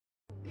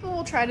People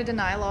will try to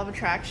deny law of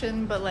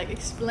attraction, but like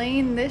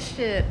explain this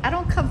shit. I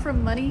don't come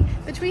from money.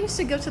 Bitch, we used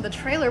to go to the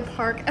trailer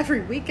park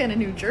every weekend in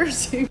New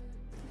Jersey.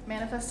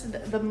 Manifested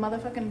the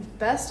motherfucking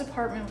best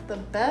apartment with the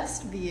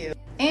best view.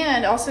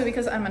 And also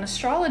because I'm an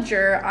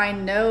astrologer, I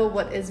know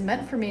what is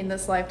meant for me in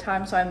this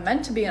lifetime, so I'm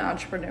meant to be an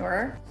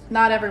entrepreneur.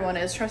 Not everyone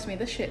is, trust me,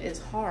 this shit is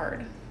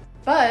hard.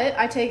 But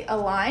I take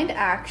aligned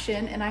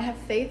action and I have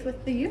faith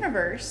with the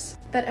universe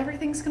that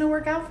everything's gonna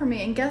work out for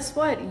me. And guess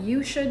what?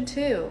 You should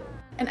too.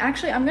 And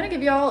actually, I'm gonna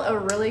give y'all a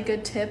really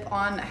good tip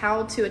on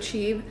how to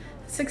achieve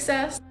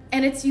success.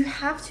 And it's you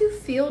have to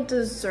feel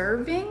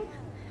deserving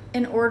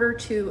in order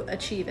to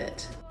achieve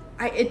it.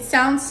 It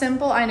sounds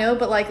simple, I know,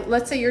 but like,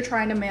 let's say you're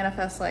trying to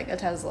manifest like a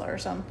Tesla or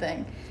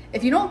something.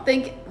 If you don't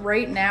think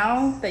right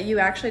now that you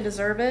actually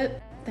deserve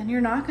it, then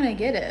you're not gonna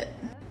get it.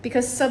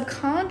 Because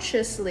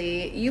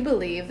subconsciously, you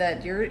believe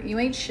that you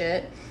ain't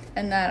shit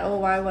and that, oh,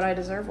 why would I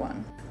deserve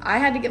one? I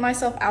had to get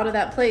myself out of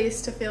that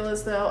place to feel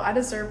as though I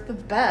deserve the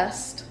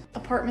best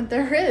apartment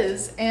there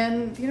is,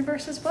 and the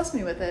universe has blessed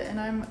me with it, and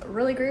I'm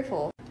really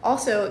grateful.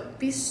 Also,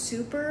 be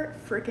super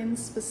freaking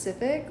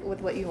specific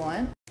with what you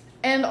want.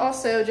 And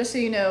also, just so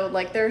you know,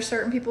 like there are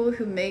certain people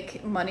who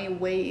make money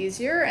way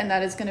easier, and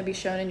that is going to be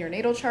shown in your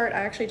natal chart.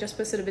 I actually just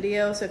posted a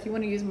video, so if you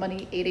want to use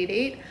money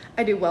 888,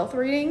 I do wealth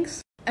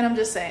readings. And I'm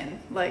just saying,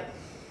 like,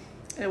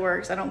 it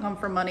works. I don't come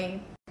from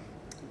money,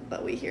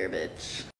 but we here, bitch.